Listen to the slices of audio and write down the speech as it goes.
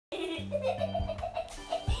This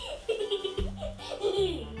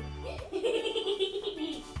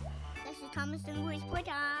is Thomas and Louise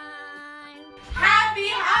Playtime. Happy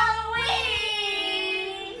Halloween!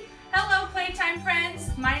 Hello, Playtime friends.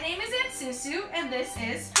 My name is Aunt SuSu, and this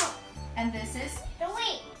is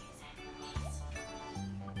Louise.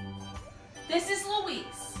 This is Louise.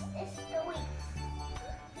 This is Louise.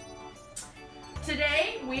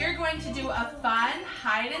 Today we are going to do a fun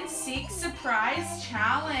hide and seek surprise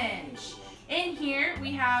challenge. In here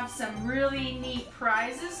we have some really neat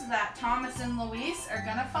prizes that Thomas and Louise are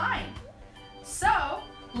gonna find. So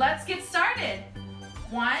let's get started.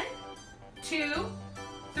 1, 2,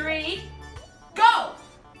 3, go!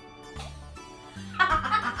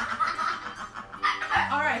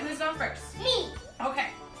 All right, who's going first? Me. Okay,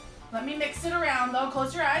 let me mix it around though.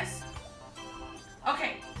 Close your eyes.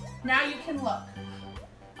 Okay, now you can look.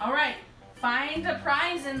 All right, find a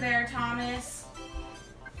prize in there, Thomas.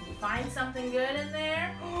 You find something good in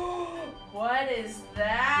there? What is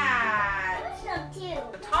that? What's up, too?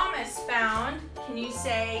 Thomas found, can you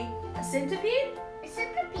say a centipede? A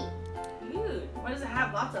centipede. Ooh, what does it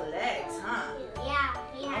have? Lots of legs, huh? Yeah,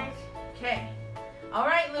 he has. Okay. All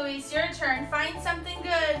right, Louise, your turn. Find something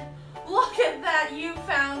good. Look at that. You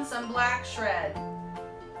found some black shred.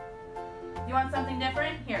 You want something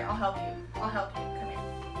different? Here, I'll help you. I'll help you. Come here.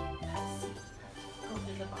 Let's see. Go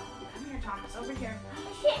to the bottom. Come here, Thomas. Over here.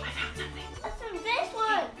 Shit. I found something. What's from this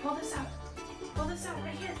one? Pull this out. Pull this out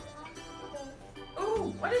right here.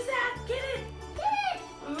 Ooh, what is that? Get it. Get it.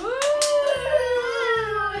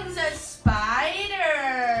 Ooh, it's a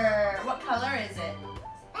spider. What color is it?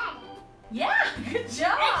 Yeah, good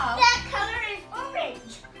job. That color is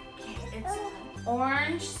orange. Okay, it's an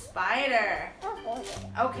orange spider.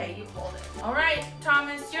 Okay, you pulled it. All right,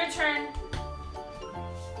 Thomas, your turn. Ooh,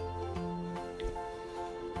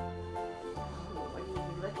 what are you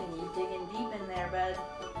looking? You digging deep in there, bud.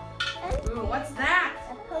 Ooh, what's that?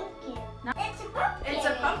 A pumpkin. No. It's a pumpkin. It's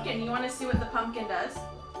a pumpkin. You want to see what the pumpkin does?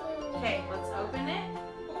 Okay, let's open it.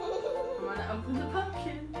 I'm gonna open the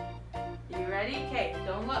pumpkin. You ready? Okay,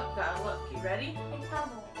 don't look. Gotta look. You ready? It's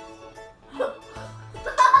bubbles.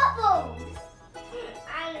 Bubbles!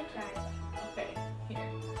 I'm gonna try. Okay, here.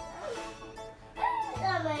 That's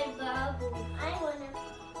not my bubbles. I wanna.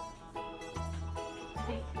 I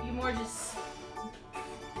think you more just.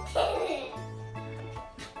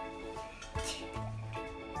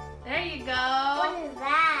 There you go. What is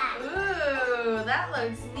that? Ooh, that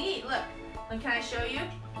looks neat. Look, can I show you?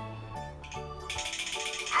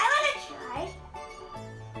 I wanna try.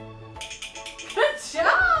 Good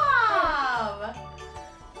job!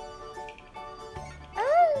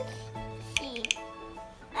 Oh, see.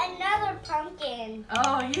 Another pumpkin.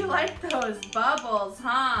 Oh, you like those bubbles,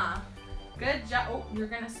 huh? Good job. Oh, you're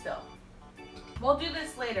gonna spill. We'll do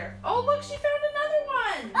this later. Oh, look, she found another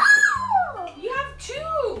one. Oh! You have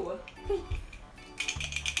 2.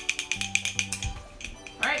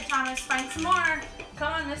 All right, Thomas, find some more.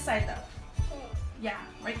 Come on this side, though. Yeah,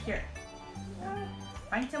 right here.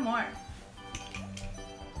 Find some more.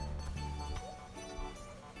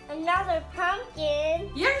 Another pumpkin.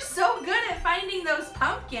 You're so good at finding those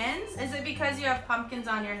pumpkins. Is it because you have pumpkins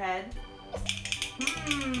on your head?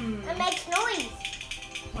 It makes noise.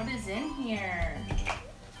 What is in here?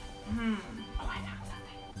 Oh, I found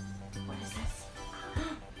something. What is this?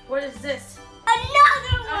 What is this?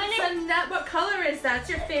 Another one. What color is that? It's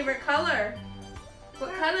your favorite color.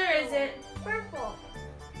 What color is it? Purple.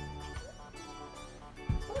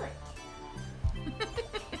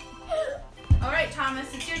 All right,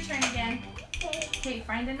 Thomas, it's your turn again. Okay,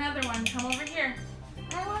 find another one. Come over here.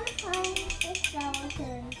 I want to find this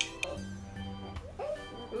skeleton.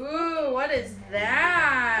 Ooh, what is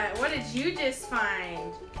that? What did you just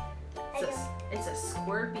find? It's a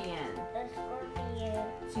scorpion. A scorpion.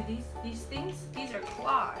 See these things? These are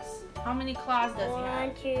claws. How many claws does he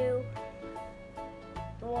have? 1, 2.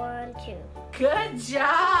 1, 2. Good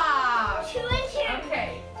job! 2 and 2.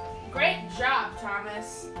 Okay, great job,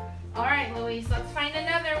 Thomas. All right, Louise, let's find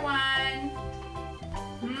another one.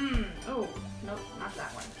 Oh, nope, not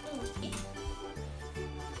that one.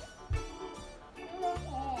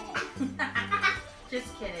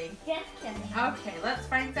 Just kidding. Just kidding. Okay, let's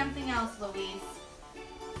find something else, Louise.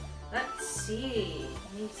 Let's see.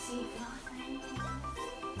 Let me see.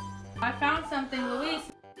 I found something,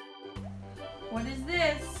 Louise. What is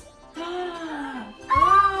this?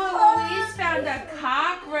 Oh, Louise found a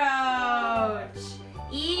cockroach.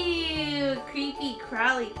 Ew, creepy,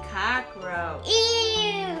 crawly cockroach.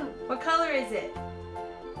 Ew. What color is it?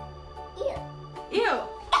 Ew. Ew.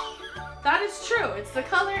 That is true. It's the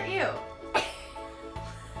color ew.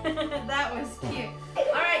 That was cute.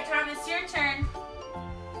 All right, Thomas,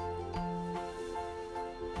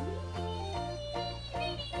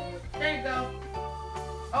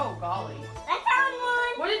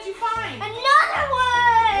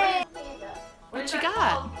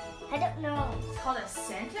 I don't know. It's called a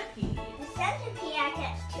centipede. The centipede, I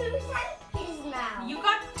got 2 centipedes now. You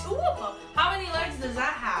got 2 of them. How many legs does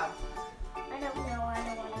that have? I don't know. I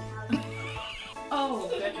don't want to count. Oh,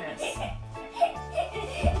 goodness.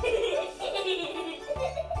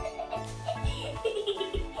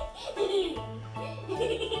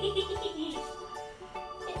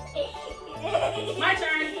 My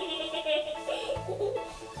turn.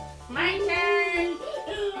 My turn.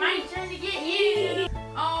 My turn to get you.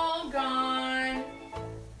 All gone.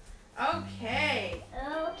 Okay.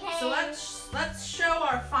 Okay. So let's show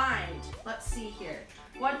our find. Let's see here.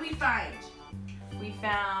 What did we find? We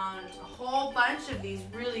found a whole bunch of these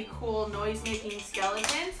really cool noise-making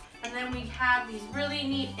skeletons, and then we have these really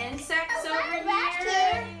neat insects over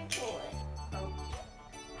here.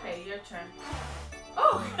 Okay, your turn.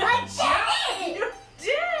 Oh, I yeah, did it! you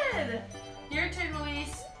did! Your turn,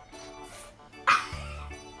 Louise.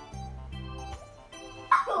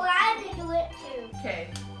 Oh, I had to do it too. Okay.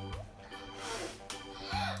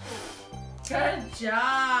 Good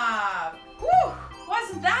job. Woo!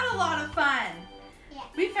 Wasn't that a lot of fun? Yeah.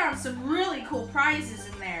 We found some really cool prizes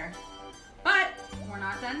in there. But we're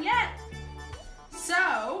not done yet.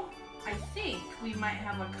 So, I think we might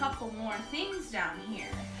have a couple more things down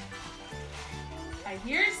here. I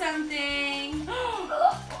hear something.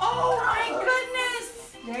 Oh my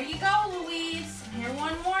goodness! There you go, Louise. Here,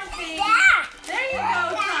 one more thing. Yeah! There you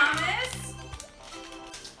go, Thomas.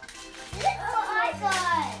 Look what I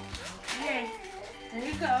got. Okay, there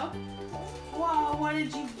you go. Whoa, what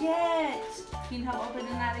did you get? Can you help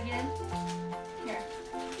opening that again? Here.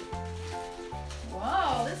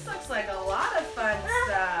 Whoa, this looks like a lot of fun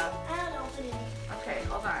stuff. I don't open it. Okay,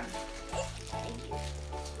 hold on.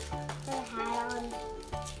 Put a hat on.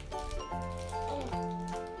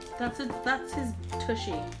 That's his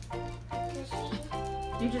tushy.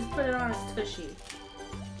 You just put it on his tushy.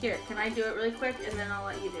 Here, can I do it really quick and then I'll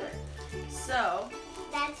let you do it. So,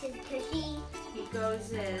 That's his tushy. he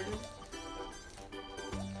goes in.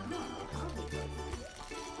 I don't know how he goes in.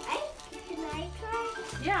 Right? Can I try?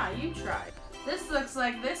 Yeah, you try. This looks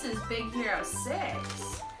like this is Big Hero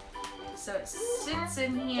 6. So it sits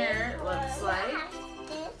in here, it looks like.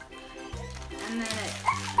 And then it...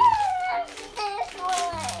 This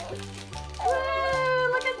one.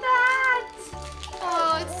 Woo, look at that!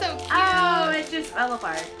 Oh, it's so cute. Oh, it just fell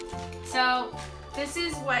apart. So this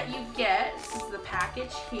is what you get. This is the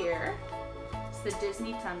package here. It's the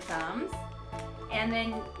Disney Tum Tums. And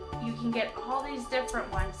then you can get all these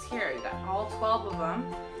different ones here. You got all 12 of them.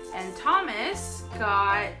 And Thomas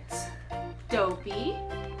got Dopey.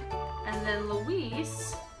 And then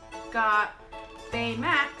Louise got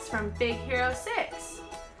Baymax from Big Hero 6.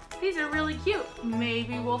 These are really cute.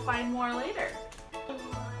 Maybe we'll find more later.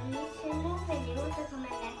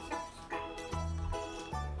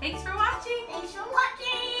 Thanks for watching. Thanks for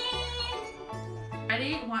watching.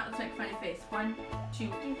 Ready? Let's make a funny face. 1,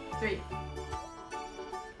 2, 3.